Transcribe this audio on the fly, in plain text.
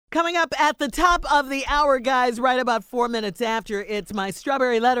Coming up at the top of the hour, guys, right about 4 minutes after, it's my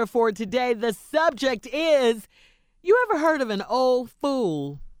strawberry letter for today. The subject is, you ever heard of an old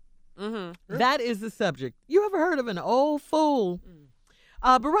fool? Mm-hmm. That is the subject. You ever heard of an old fool?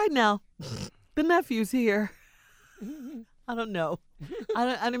 But right now, the nephew's here. I don't know.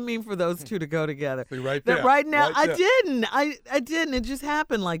 I didn't mean for those two to go together. See, right there. Right now, right there. I didn't. It just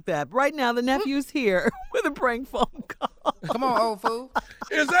happened like that. Right now, the nephew's here with a prank phone call. Come on, old fool.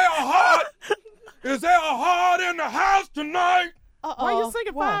 Is there a heart? Is there a heart in the house tonight? Why you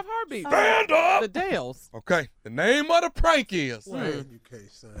singing Five Heartbeats? Stand up. The Dales. Okay, the name of the prank is. You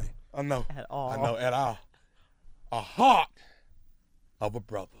can't say. I know. At all. I know, at all. A heart of a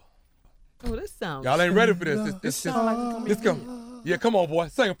brother. Oh, this sounds. Y'all ain't ready for this. This come. Yeah, come on, boy.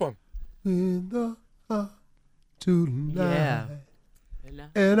 Sing it for me. In the heart tonight. Yeah.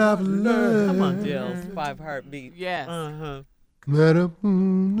 And I've learned. Come on, Dills. 5 heartbeats. Yes. Uh-huh. That a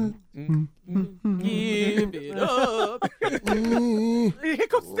moon. Give it up. Here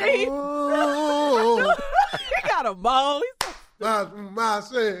comes Steve. Oh, He got a ball.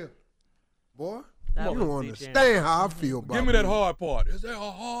 myself. Boy, That you was don't DJ. understand how I feel about Give me that hard part. Is there a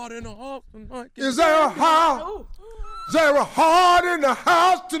heart in the house tonight? Is there a heart? Is there a heart in the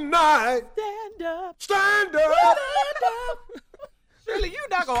house tonight? Stand up. Stand up. Shirley, you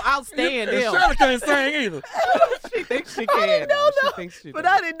not going to outstand And them. Shirley can't sing either. She thinks she I can. didn't know, She though. thinks she But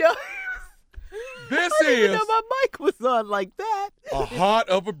does. I didn't know. This I didn't even is know my mic was on like that. a heart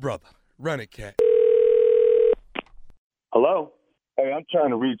of a brother. Run it, cat. Hello, Hey, I'm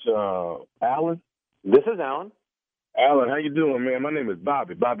trying to reach Alan. this is Alan. Alan, how you doing, man? My name is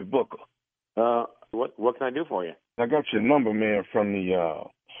Bobby Booker. What can I do for you? I got your number, man, from the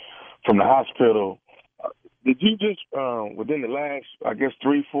hospital. Did you just within the last, I guess,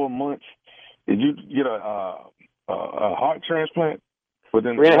 3-4 months, did you get a heart transplant?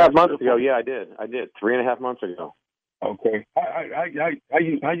 Within 3.5 months ago, yeah, I did. 3.5 months ago. Okay. How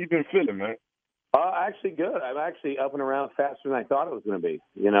you been feeling, man? Actually good. I'm actually up and around faster than I thought it was going to be.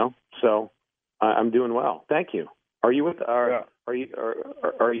 So I'm doing well. Thank you. Are you with are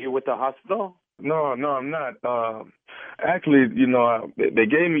you with the hospital? No, I'm not. Actually, they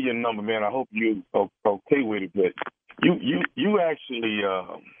gave me your number, man. I hope you okay with it. But you actually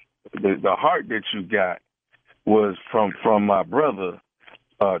the heart that you got was from my brother,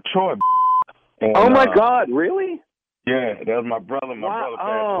 Troy. And, Oh my God! Really? Yeah, that was my brother. My brother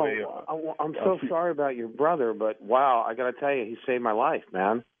passed away. I'm so sorry about your brother, but wow, I got to tell you, he saved my life,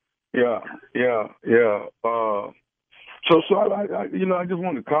 man. Yeah. So I just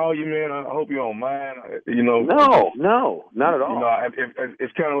wanted to call you, man. I hope you don't mind. No, not at all.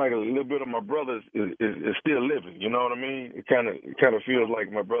 It's kind of like a little bit of my brother is still living. You know what I mean? It kind of feels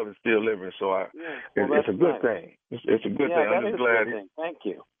like my brother's still living. So it's a good thing. It's a good thing. I'm just glad. Thank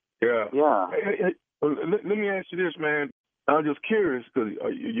you. Yeah. Yeah. Hey, let me ask you this, man. I'm just curious because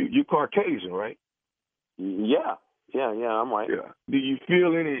you Caucasian, right? Yeah. I'm white. Yeah. Do you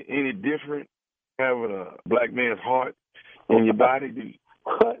feel any different having a black man's heart in your body?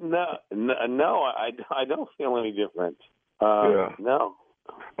 No, I don't feel any different. No.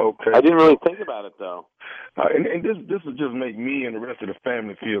 Okay. I didn't really think about it though. And this will just make me and the rest of the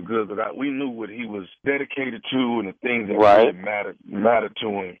family feel good because we knew what he was dedicated to and the things that really mattered to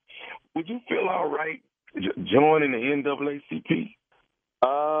him. Would you feel all right joining the NAACP?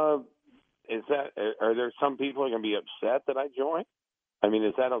 Are there some people who are going to be upset that I join? I mean,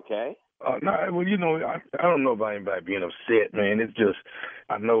 is that okay? No, well, I don't know about anybody being upset, man. It's just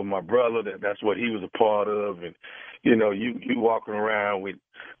I know my brother that's what he was a part of, and you walking around with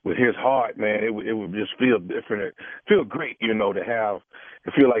his heart, man. It would just feel different, feel great,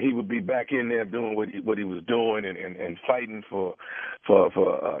 to feel like he would be back in there doing what he was doing and fighting for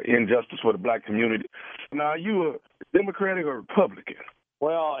injustice for the black community. Now, are you a Democratic or Republican?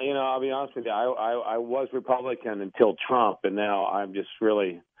 Well, I'll be honest with you. I was Republican until Trump, and now I'm just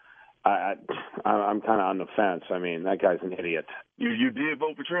really. I'm kind of on the fence. I mean, that guy's an idiot. You did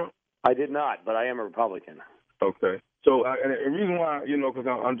vote for Trump? I did not, but I am a Republican. Okay. So, and the reason why, because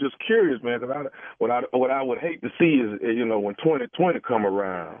I'm just curious, man, because what I would hate to see is, when 2020 come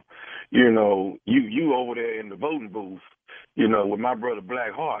around, you over there in the voting booth, with my brother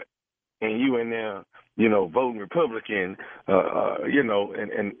Black Heart, and you in there, voting Republican,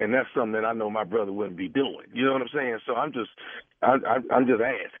 and that's something that I know my brother wouldn't be doing. You know what I'm saying? So I'm just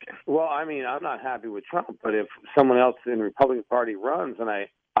asking. Well, I mean, I'm not happy with Trump, but if someone else in the Republican Party runs and I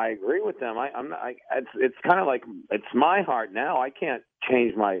agree with them, it's kind of like it's my heart now. I can't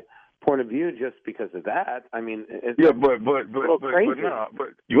change my point of view just because of that. I mean, it's but crazy. but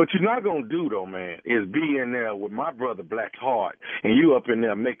what you're not gonna do though, man, is be in there with my brother Black Heart, and you up in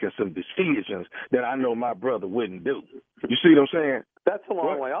there making some decisions that I know my brother wouldn't do. You see what I'm saying? That's a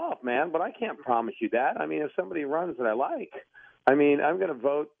long way off, man. But I can't promise you that. I mean, if somebody runs that I like, I mean, I'm going to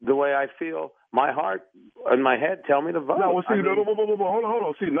vote the way I feel. My heart and my head tell me to vote. No, well, see, hold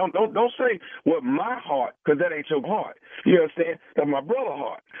on. See, don't say what my heart, because that ain't your heart. You understand? That's my brother's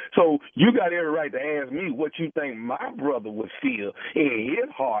heart. So you got every right to ask me what you think my brother would feel in his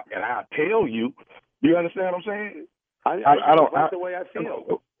heart, and I'll tell you. You understand what I'm saying? I don't vote the way I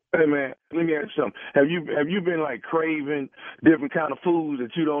feel. Hey man, let me ask you something. Have you been like craving different kind of foods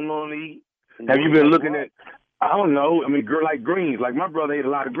that you don't normally eat? Have you been looking at? I don't know. I mean, like greens. Like my brother ate a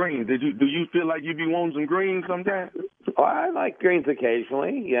lot of greens. Do you feel like you be wanting some greens sometimes? Oh, I like greens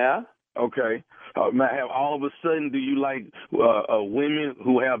occasionally. Yeah. Okay. All of a sudden, do you like women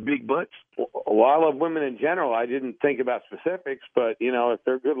who have big butts? Well, I love women in general. I didn't think about specifics, but you know, if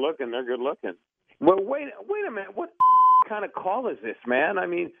they're good looking, they're good looking. Well, wait a minute. What kind of call is this, man? I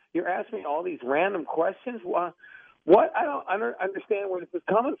mean, you're asking me all these random questions. What? I don't understand where this is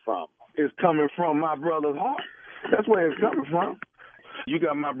coming from. It's coming from my brother's heart. That's where it's coming from. You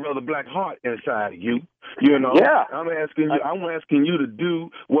got my brother Black Heart inside of you. You know. Yeah. I'm asking you to do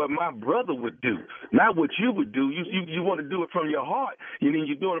what my brother would do, not what you would do. You want to do it from your heart. You're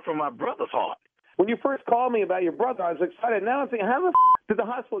doing it from my brother's heart. When you first called me about your brother, I was excited. Now I'm thinking, how the did the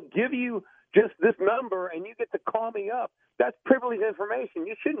hospital give you just this number and you get to call me up? That's privileged information.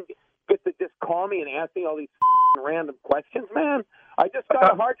 You shouldn't get to just call me and ask me all these random questions, man. I just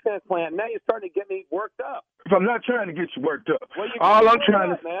got a heart transplant. Now you're starting to get me worked up. If I'm not trying to get you worked up. Well, all I'm trying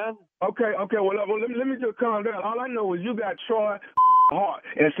to, man. Okay. Well, let me just calm down. All I know is you got Troy Heart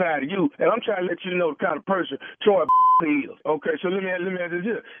inside of you, and I'm trying to let you know the kind of person Troy is. Okay, so let me ask you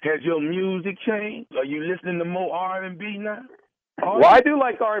this: has your music changed? Are you listening to more R&B now? Well, I do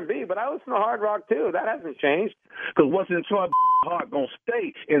like R&B, but I listen to hard rock too. That hasn't changed. Because what's in Troy heart gonna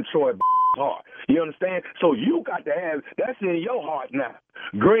stay in Troy heart. You understand? So you got to have that's in your heart now.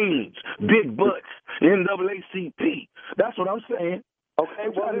 Greens, big butts, NAACP. That's what I'm saying. Okay,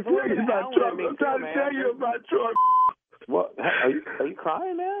 well, I'm trying to tell you about Troy. What? Are you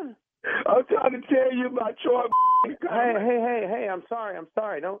crying, man? I'm trying to tell you about Troy. Hey! I'm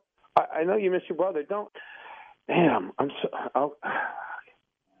sorry. Don't. I know you miss your brother. Don't. Damn, I'm so.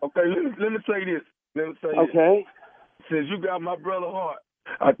 Okay, let me say this. Okay. Since you got my brother heart,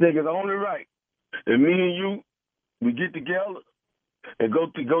 I think it's only right that me and you we get together and go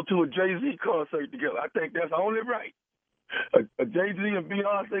to a Jay-Z concert together. I think that's only right. A Jay-Z and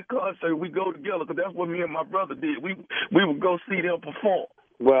Beyonce concert, we go together because that's what me and my brother did. We would go see them perform.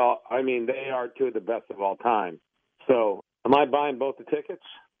 Well, I mean, they are two of the best of all time. So, am I buying both the tickets?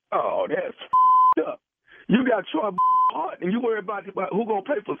 Oh, that's up. You got Troy heart, and you worry about who gonna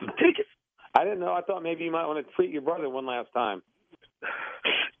pay for some tickets. I didn't know. I thought maybe you might want to treat your brother one last time.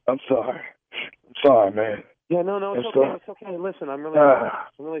 I'm sorry, man. Yeah, no, it's okay. It's okay. Listen, I'm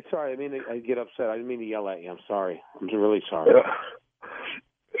really sorry. I mean, I get upset. I didn't mean to yell at you. I'm sorry. I'm really sorry.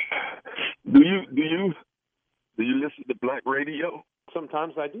 Do you listen to black radio?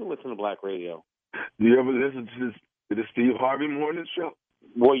 Sometimes I do listen to black radio. Do you ever listen to the Steve Harvey Morning Show?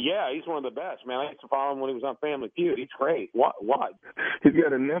 Well, yeah, he's one of the best, man. I used to follow him when he was on Family Feud. He's great. What? He's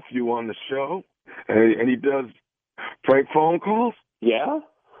got a nephew on the show, and he does prank phone calls. Yeah?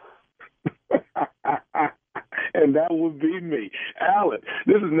 And that would be me. Alan,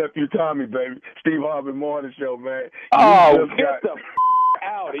 this is Nephew Tommy, baby. Steve Harvey Morning Show, man. Oh, get the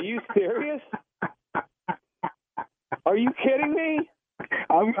out. Are you serious? Are you kidding me?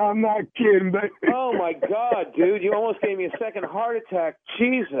 I'm not kidding, baby. Oh, my God, dude. You almost gave me a second heart attack.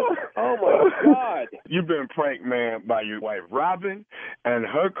 Jesus. Oh, my God. You've been pranked, man, by your wife, Robin, and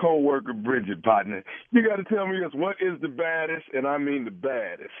her co-worker, Bridget, partner. You got to tell me this. What is the baddest, and I mean the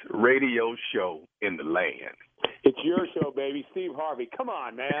baddest, radio show in the land? It's your show, baby. Steve Harvey. Come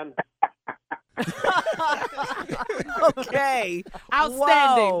on, man. Okay.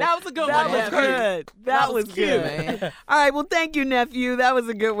 Outstanding. Whoa. That was a good That one. was nephew. good. That was cute, good. man. All right. Well, thank you, nephew. That was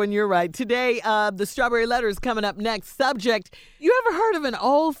a good one. You're right. Today, the Strawberry Letter is coming up next. Subject, you ever heard of an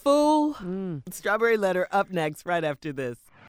old fool? Strawberry Letter up next right after this.